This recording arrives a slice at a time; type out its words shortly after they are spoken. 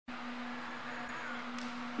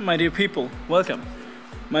My dear people, welcome.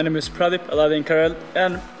 My name is Pradip Aladdin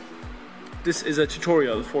and this is a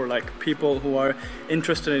tutorial for like people who are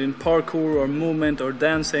interested in parkour or movement or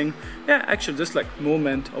dancing. Yeah, actually just like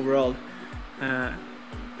movement overall.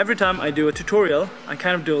 Every time I do a tutorial, I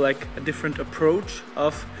kind of do like a different approach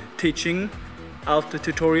of teaching out the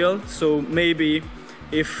tutorial. So maybe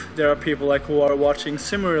if there are people like who are watching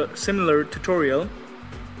similar tutorial,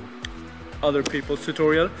 other people's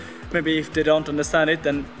tutorial, maybe if they don't understand it,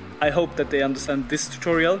 then I hope that they understand this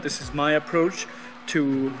tutorial. This is my approach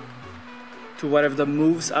to whatever the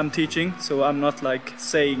moves I'm teaching. So I'm not like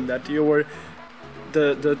saying that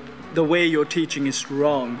the way you're teaching is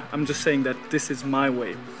wrong. I'm just saying that this is my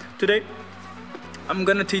way. Today I'm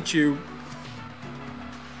gonna teach you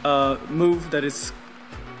a move that is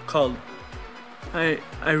called, I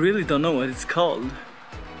really don't know what it's called,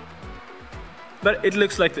 but it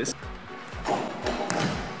looks like this.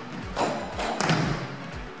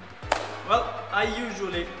 Well, I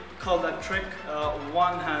usually call that trick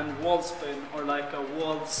one-hand wall spin, or like a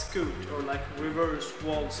wall scoot, or like reverse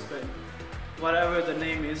wall spin. Whatever the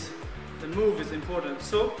name is, the move is important.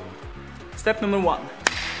 So, step number one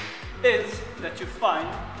is that you find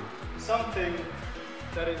something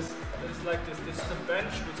that is like this. This is a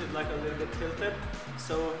bench which is like a little bit tilted,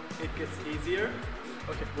 so it gets easier.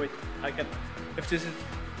 Okay, wait, I can, if this is,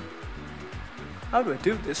 how do I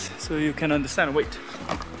do this so you can understand? Wait.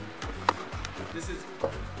 This is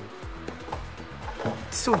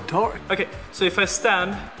so dark. Okay, so if I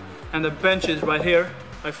stand and the bench is right here,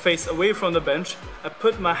 I face away from the bench, I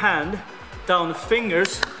put my hand down,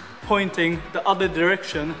 fingers pointing the other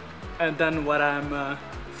direction and then what I'm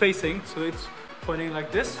facing, so it's pointing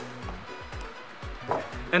like this.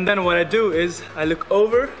 And then what I do is I look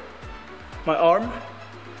over my arm,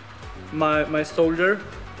 my shoulder,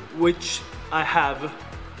 which I have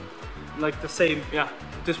like the same, yeah,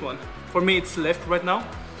 this one. For me it's left right now,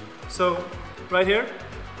 so right here,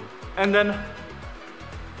 and then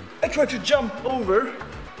I try to jump over.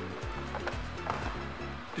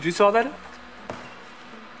 Did you saw that?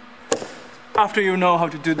 After you know how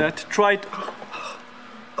to do that, try it.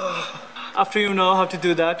 After you know how to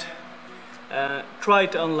do that, try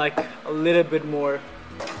it on like a little bit more,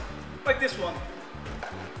 like this one.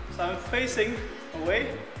 So I'm facing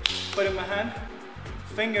away, putting my hand,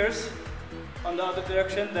 fingers on the other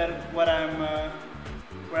direction than what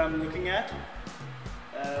where I'm looking at,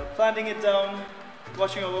 planting it down,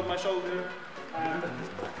 watching over my shoulder, and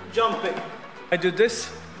jumping. I do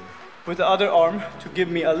this with the other arm to give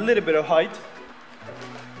me a little bit of height.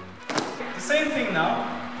 The same thing now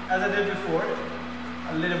as I did before,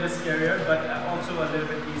 a little bit scarier, but also a little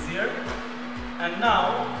bit easier. And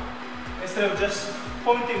now, instead of just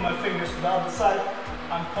pointing my fingers to the other side,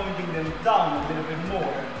 I'm pointing them down a little bit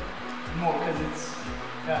more because it's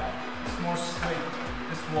more straight,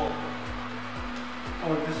 this wall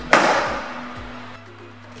or this bench.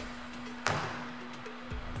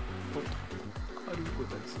 How do you put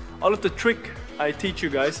this? All of the trick I teach you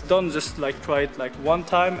guys, don't just like try it like one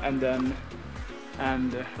time and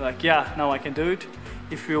like yeah, now I can do it.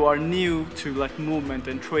 If you are new to like movement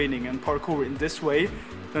and training and parkour in this way,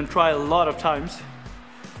 then try a lot of times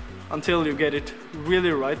until you get it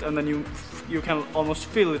really right, and then you can almost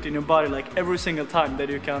feel it in your body like every single time that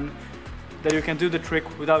you can do the trick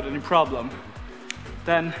without any problem.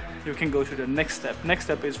 Then you can go to the next step. Next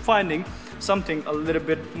step is finding something a little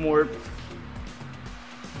bit more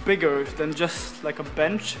bigger than just like a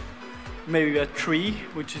bench, maybe a tree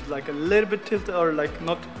which is like a little bit tilted or like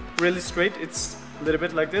not really straight, it's a little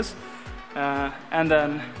bit like this, and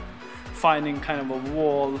then finding kind of a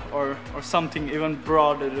wall or something even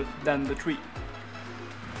broader than the tree.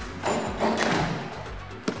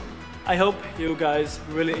 I hope you guys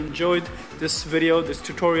really enjoyed this video, this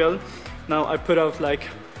tutorial. Now I put out like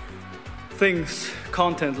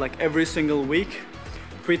content like every single week,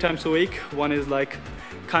 3 times a week. One is like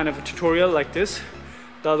kind of a tutorial like this,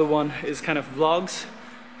 the other one is kind of vlogs,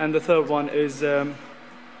 and the third one is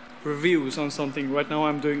reviews on something. Right now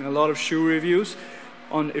I'm doing a lot of shoe reviews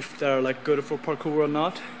on if they're like good for parkour or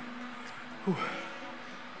not. Whew.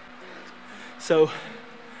 So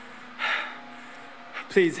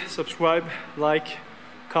please subscribe, like,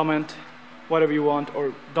 comment, whatever you want,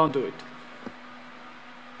 or don't do it.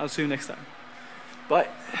 I'll see you next time. Bye.